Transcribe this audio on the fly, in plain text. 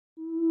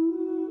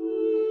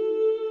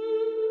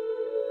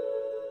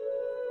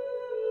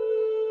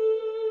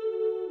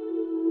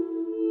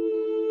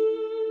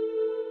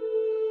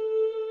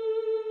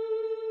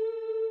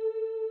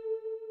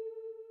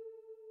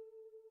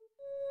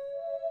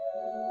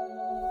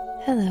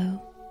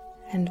Hello,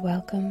 and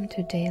welcome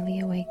to Daily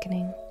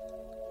Awakening,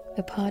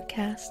 the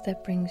podcast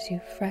that brings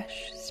you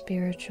fresh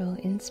spiritual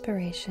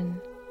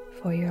inspiration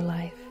for your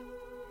life.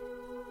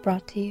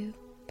 Brought to you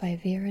by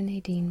Vera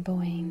Nadine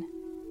Boyne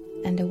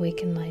and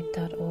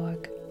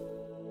awakenlight.org.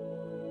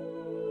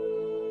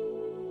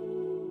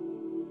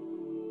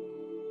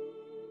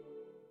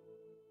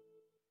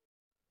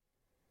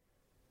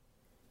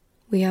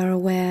 We are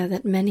aware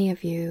that many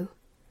of you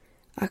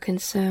are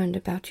concerned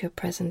about your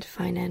present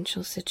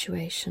financial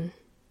situation,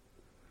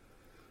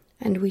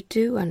 and we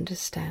do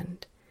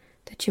understand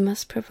that you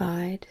must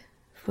provide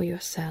for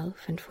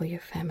yourself and for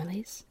your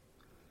families.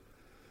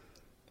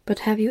 But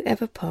have you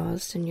ever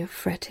paused in your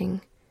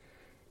fretting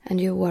and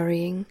your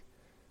worrying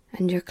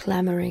and your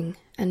clamouring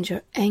and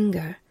your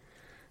anger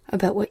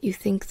about what you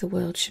think the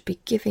world should be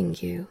giving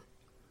you,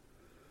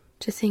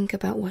 to think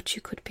about what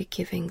you could be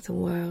giving the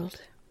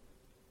world?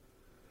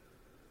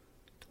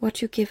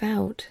 What you give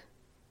out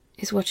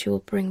is what you will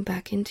bring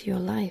back into your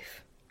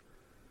life.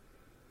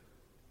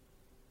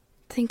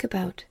 Think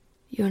about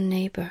your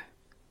neighbour.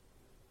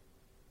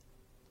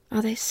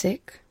 Are they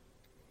sick?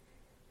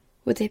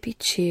 Would they be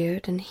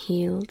cheered and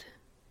healed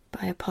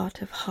by a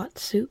pot of hot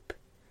soup?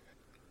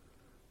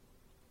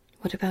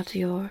 What about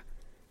your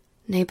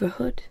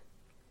neighbourhood?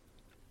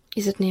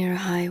 Is it near a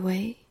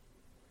highway?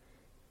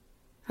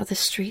 Are the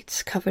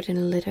streets covered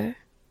in litter?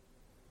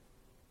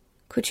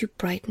 Could you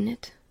brighten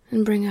it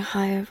and bring a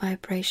higher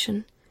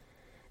vibration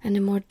and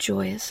a more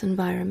joyous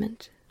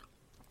environment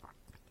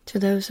to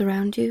those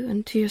around you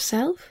and to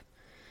yourself?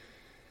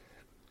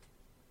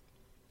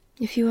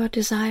 If you are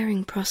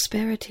desiring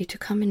prosperity to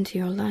come into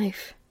your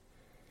life,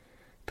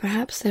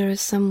 perhaps there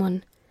is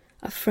someone,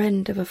 a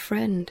friend of a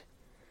friend,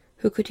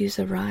 who could use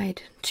a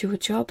ride to a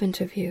job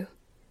interview,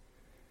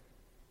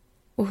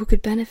 or who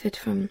could benefit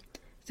from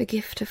the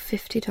gift of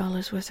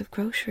 $50 worth of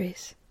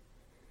groceries.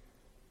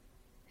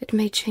 It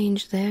may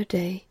change their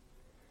day,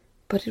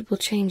 but it will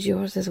change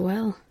yours as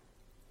well.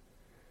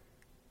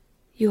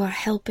 You are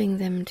helping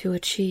them to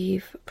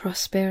achieve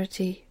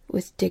prosperity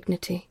with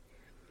dignity,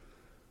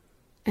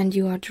 and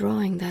you are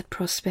drawing that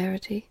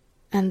prosperity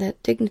and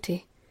that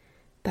dignity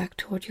back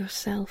toward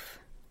yourself.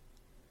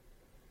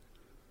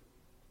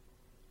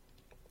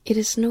 It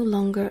is no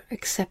longer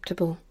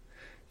acceptable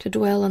to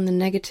dwell on the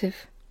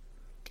negative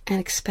and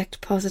expect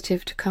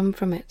positive to come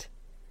from it.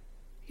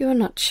 You are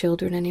not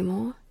children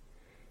anymore.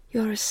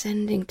 You are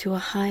ascending to a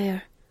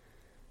higher,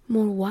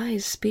 more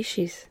wise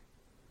species.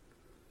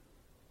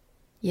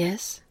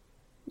 Yes,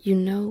 you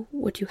know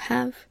what you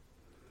have,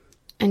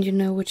 and you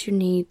know what you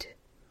need,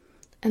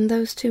 and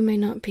those two may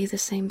not be the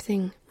same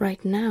thing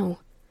right now,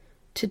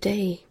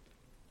 today.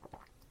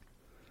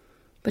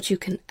 But you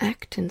can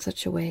act in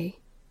such a way,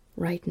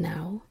 right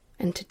now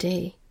and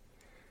today,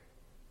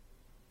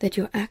 that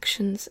your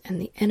actions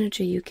and the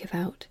energy you give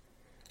out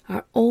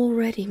are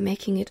already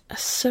making it a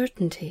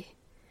certainty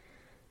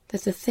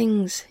that the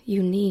things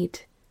you need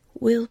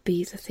will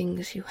be the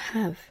things you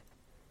have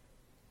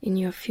in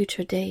your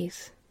future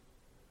days.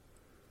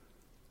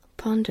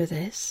 Ponder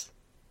this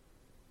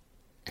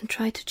and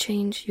try to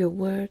change your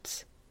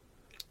words,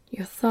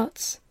 your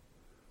thoughts,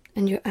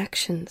 and your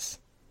actions.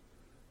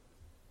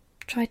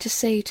 Try to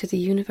say to the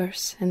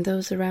universe and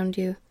those around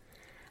you,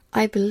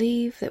 I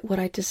believe that what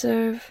I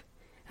deserve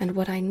and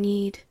what I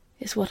need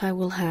is what I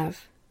will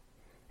have,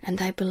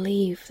 and I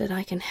believe that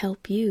I can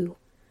help you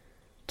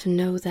to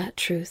know that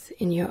truth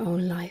in your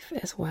own life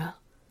as well.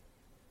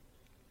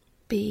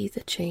 Be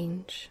the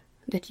change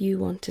that you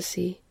want to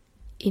see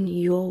in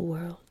your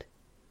world.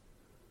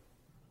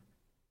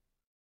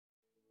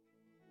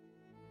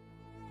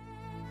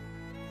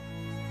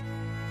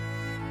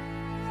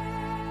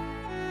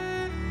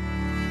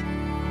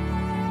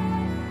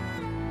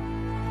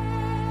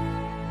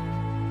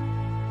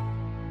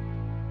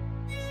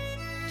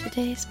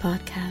 Today's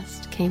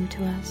podcast came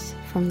to us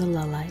from the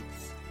Lullites.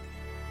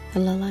 The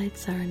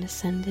Lullites are an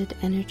ascended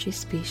energy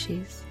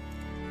species,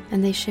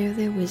 and they share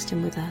their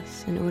wisdom with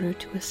us in order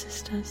to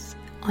assist us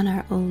on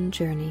our own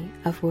journey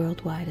of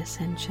worldwide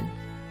ascension.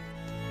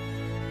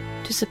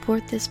 To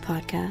support this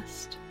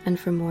podcast and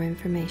for more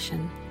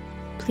information,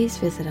 please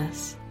visit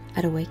us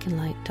at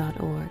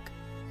awakenlight.org.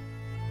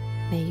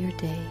 May your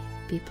day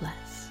be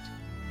blessed.